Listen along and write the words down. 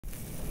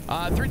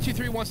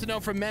323 wants to know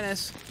from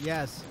Menace.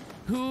 Yes.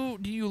 Who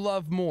do you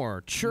love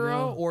more,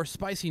 churro or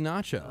spicy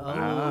nacho?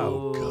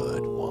 Oh,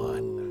 good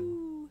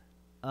one.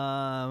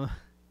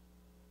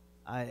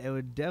 It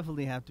would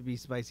definitely have to be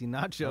spicy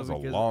nacho. That was a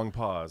because long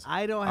pause.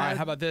 I don't All have. right,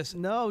 how about this?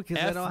 No, because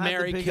I F, don't marry,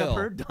 have to pick kill. up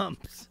her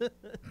dumps.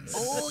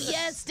 Oh,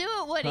 yes, do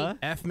it, Woody. Huh?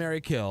 F,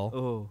 marry, kill.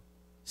 Oh.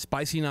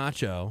 Spicy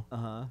nacho.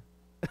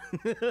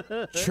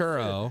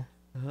 Churro,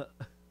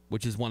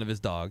 which is one of his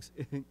dogs.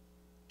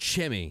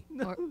 Chimmy,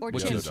 Or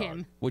Which Chim is-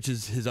 Chim. which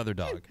is his other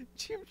dog.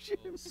 Chim chim.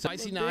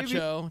 Spicy Baby.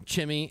 nacho,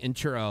 Chimmy, and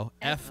churro.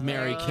 F,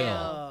 marry, kill.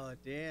 Oh,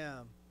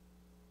 damn.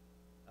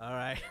 All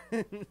right.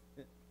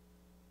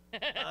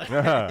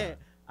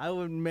 I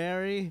would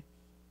marry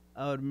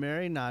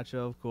Nacho,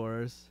 of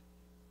course.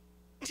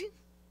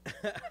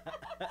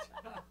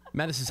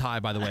 Menace is high,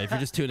 by the way. If you're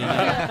just tuning in,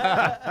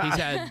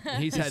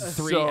 he's had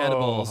 3 so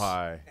edibles,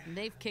 high.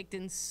 They've kicked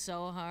in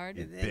so hard.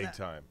 Big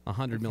time.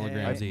 100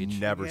 milligrams I've each.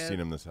 never Yeah. seen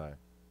him this high.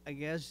 I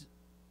guess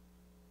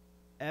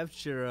F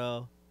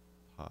churro.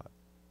 Hot.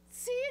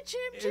 See you, Chim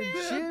And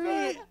Chim.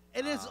 Jimmy,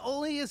 and it's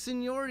only a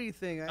seniority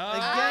thing. I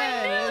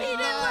Again, knew he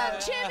didn't love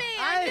Chimmy.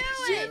 I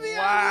knew it. Jimmy,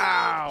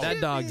 Wow. That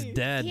dog's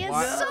dead. He has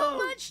Wow. so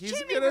much He's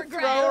Chimmy gonna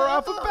regret. throw her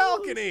off a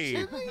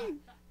balcony.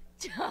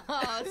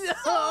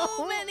 Oh,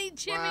 so many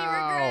Chimmy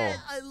regrets.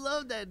 I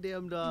love that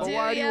damn dog. But Do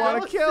why do you ya?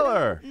 want to kill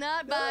her?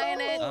 Not buying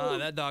it. Oh,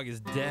 that dog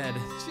is dead.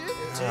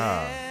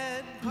 Ah.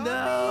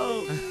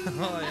 No.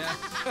 Oh, yeah.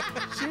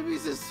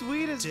 Jimmy's the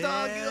sweetest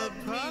dog.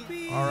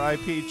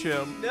 R.I.P.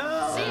 Chim.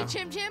 No. See you,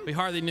 Chim Chim. We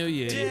hardly knew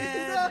you.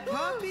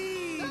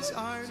 Puppies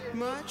aren't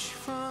much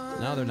fun.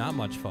 No, they're not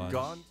much fun.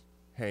 Gone.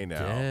 Hey now.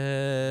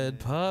 Dead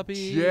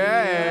puppy. Jays.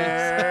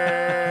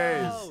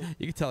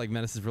 You can tell like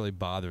Menace is really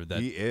bothered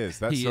that He is.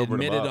 That he sobered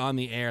him admitted up on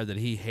the air that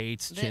he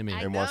hates Chimmy.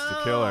 I and wants to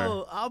kill her.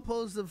 No, I'll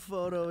post a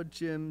photo of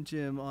Jim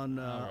on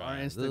our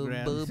right.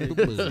 Instagram. Boo, so you boo,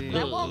 can boo, see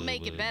That won't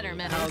make it better,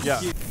 man. how Yeah.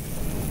 cute